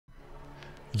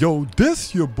Yo,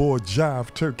 this your boy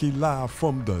Jive Turkey live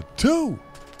from the 2.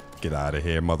 Get out of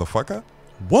here, motherfucker.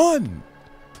 1.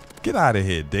 Get out of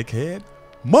here, dickhead.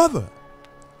 Mother.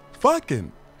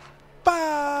 Fucking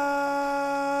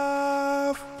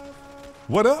 5.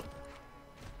 What up?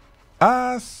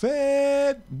 I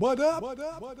said, what up?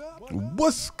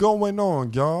 What's going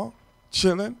on, y'all?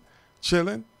 Chilling.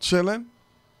 And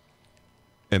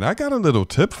I got a little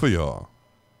tip for y'all.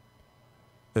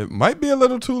 It might be a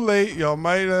little too late. Y'all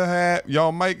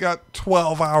might got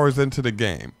 12 hours into the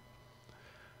game.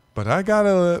 But I got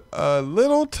a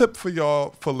little tip for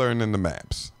y'all for learning the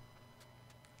maps.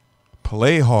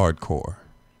 Play hardcore.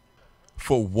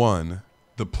 For 1,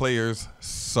 the players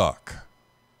suck.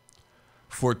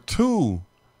 For 2,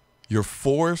 you're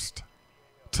forced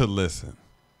to listen.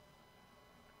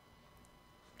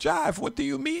 Jive, what do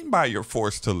you mean by you're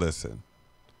forced to listen?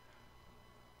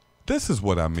 This is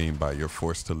what I mean by you're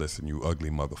forced to listen, you ugly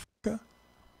motherfucker.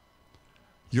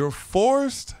 You're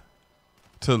forced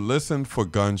to listen for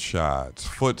gunshots,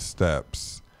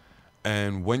 footsteps,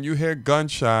 and when you hear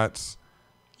gunshots,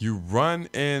 you run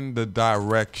in the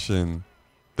direction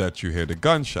that you hear the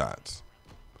gunshots.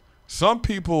 Some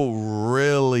people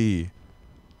really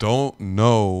don't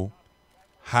know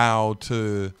how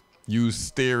to use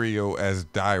stereo as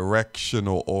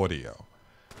directional audio.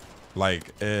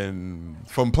 Like,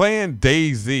 from playing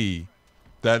DayZ,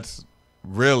 that's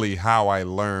really how I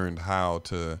learned how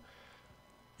to,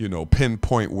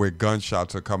 pinpoint where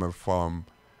gunshots are coming from.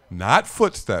 Not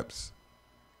footsteps,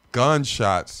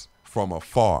 gunshots from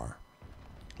afar.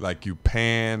 Like you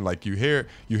pan, like you hear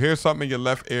something in your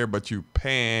left ear, but you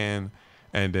pan,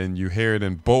 and then you hear it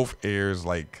in both ears,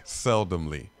 like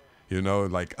seldomly.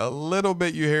 Like a little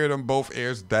bit you hear it in both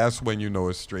ears, that's when you know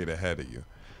it's straight ahead of you.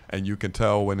 And you can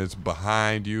tell when it's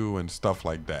behind you and stuff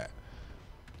like that.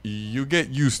 You get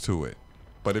used to it.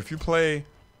 But if you play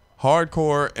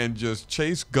hardcore and just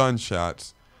chase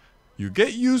gunshots, you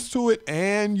get used to it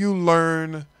and you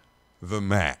learn the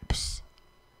maps.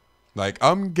 Like,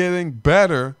 I'm getting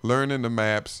better learning the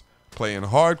maps playing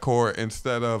hardcore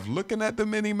instead of looking at the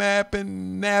mini-map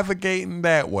and navigating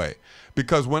that way.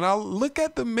 Because when I look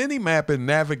at the mini-map and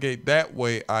navigate that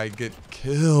way, I get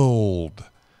killed.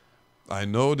 I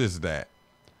noticed that.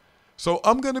 So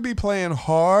I'm going to be playing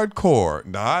hardcore,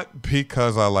 not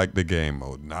because I like the game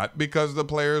mode, not because the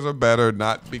players are better,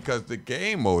 not because the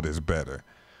game mode is better.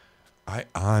 I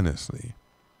honestly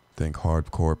think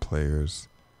hardcore players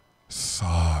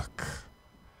suck.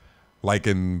 Like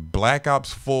in Black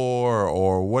Ops 4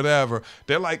 or whatever,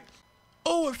 they're like,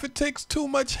 oh, if it takes too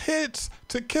much hits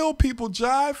to kill people,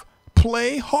 Jive,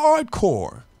 play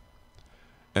hardcore.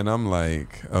 And I'm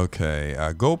like, okay,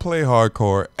 I go play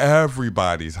hardcore.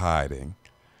 Everybody's hiding.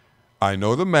 I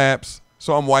know the maps,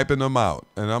 so I'm wiping them out.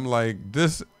 And I'm like,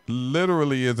 this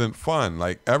literally isn't fun.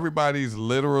 Like, everybody's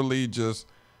literally just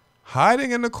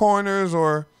hiding in the corners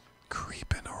or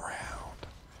creeping around.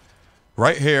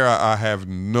 Right here, I have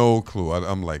no clue.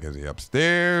 I'm like, is he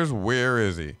upstairs? Where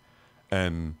is he?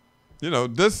 And,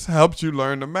 this helps you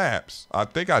learn the maps. I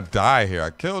think I die here. I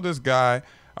kill this guy.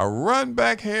 I run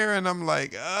back here and I'm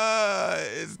like,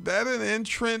 is that an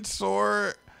entrance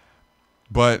or?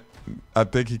 But I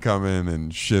think he come in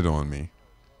and shit on me.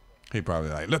 He probably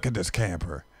like, look at this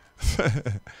camper,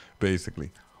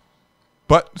 basically.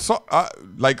 But so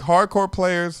like hardcore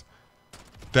players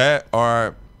that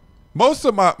are most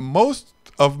of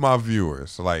my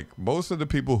viewers, like most of the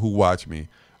people who watch me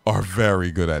are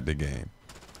very good at the game.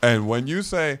 And when you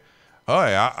say, oh,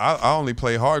 yeah, I only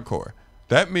play hardcore,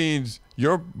 that means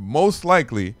you're most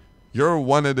likely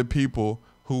one of the people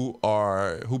who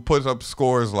puts up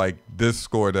scores like this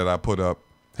score that I put up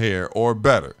here or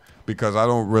better, because I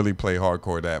don't really play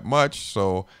hardcore that much.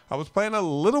 So I was playing a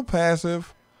little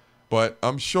passive, but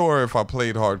I'm sure if I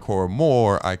played hardcore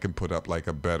more, I can put up like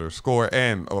a better score.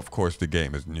 And of course the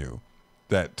game is new,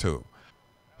 that too.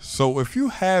 So if you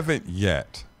haven't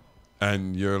yet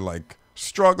and you're like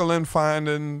struggling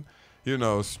finding,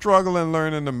 struggling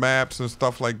learning the maps and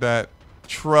stuff like that,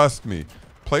 trust me,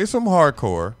 play some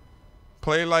hardcore.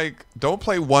 Don't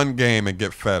play one game and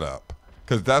get fed up,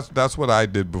 because that's what I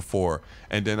did before.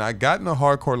 And then I got in a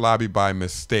hardcore lobby by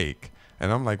mistake,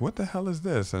 and I'm like, what the hell is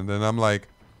this? And then I'm like,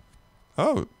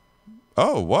 oh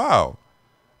wow,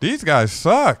 these guys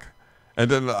suck.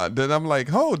 And then I'm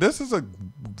like, oh, this is a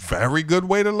very good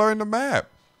way to learn the map.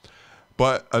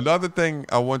 But another thing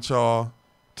I want y'all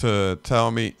to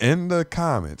tell me in the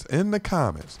comments,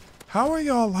 how are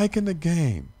y'all liking the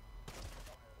game?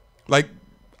 Like,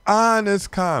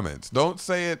 honest comments. Don't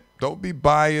say it. Don't be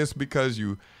biased because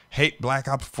you hate Black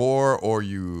Ops 4 or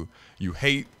you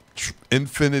hate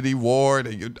Infinity Ward,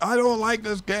 and I don't like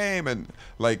this game, and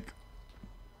like,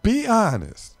 be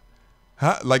honest.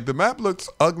 Like the map looks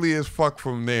ugly as fuck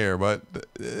from there, but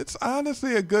it's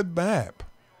honestly a good map.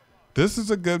 This is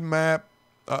a good map.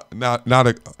 Not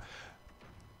a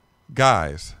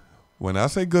guys. When I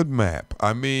say good map,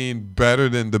 I mean better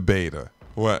than the beta.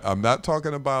 What I'm not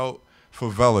talking about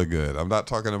favela good. I'm not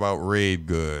talking about raid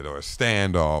good or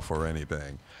standoff or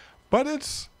anything. But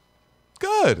it's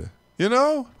good. You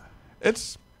know?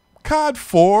 It's COD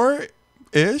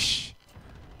 4-ish.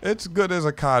 It's good as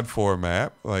a COD 4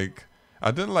 map. Like,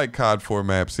 I didn't like COD 4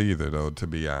 maps either, though, to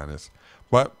be honest.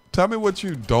 But tell me what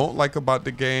you don't like about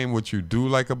the game, what you do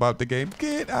like about the game.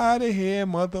 Get out of here,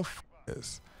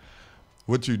 motherfuckers.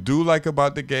 What you do like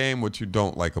about the game, what you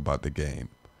don't like about the game.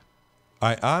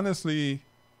 I honestly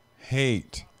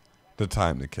hate the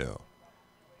time to kill.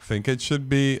 Think it should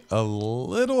be a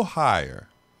little higher.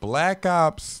 Black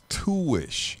Ops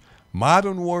 2-ish.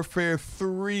 Modern Warfare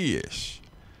 3-ish.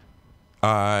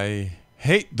 I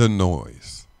hate the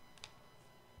noise.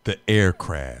 The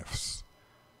aircrafts.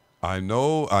 I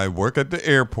know I work at the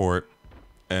airport,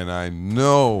 and I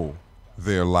know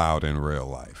they're loud in real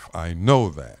life. I know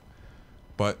that.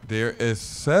 But they're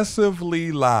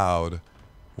excessively loud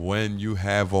when you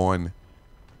have on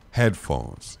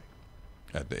headphones.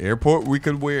 At the airport, we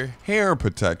could wear hair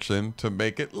protection to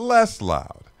make it less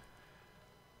loud.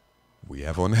 We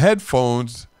have on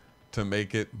headphones to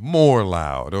make it more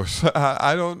loud. Or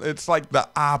I don't. It's like the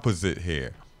opposite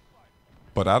here.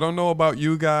 But I don't know about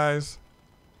you guys.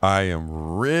 I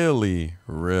am really,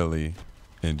 really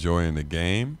enjoying the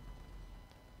game.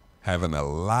 Having a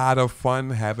lot of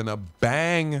fun, having a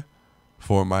bang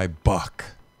for my buck.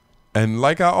 And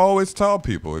like I always tell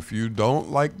people, if you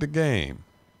don't like the game,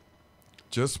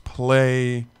 just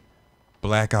play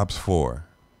Black Ops 4.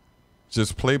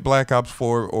 Just play Black Ops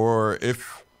 4, or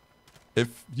if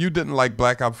you didn't like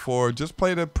Black Ops 4, just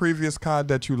play the previous COD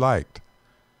that you liked.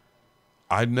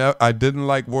 I didn't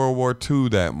like World War II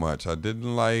that much. I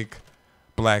didn't like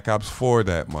Black Ops 4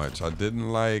 that much. I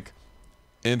didn't like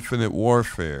Infinite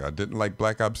Warfare. I didn't like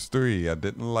Black Ops 3. I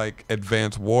didn't like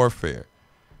Advanced Warfare.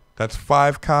 That's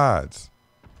 5 CODs.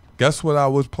 Guess what I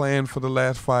was playing for the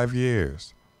last 5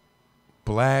 years?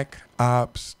 Black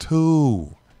Ops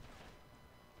 2.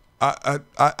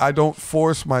 I don't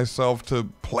force myself to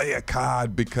play a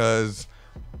COD because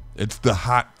it's the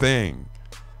hot thing.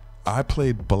 I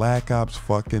played Black Ops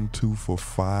fucking 2 for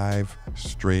 5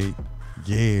 straight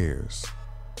years.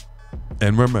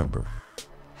 And remember,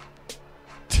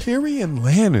 Tyrion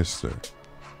Lannister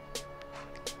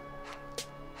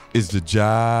is the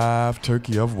jive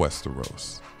turkey of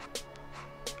Westeros.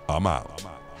 I'm out.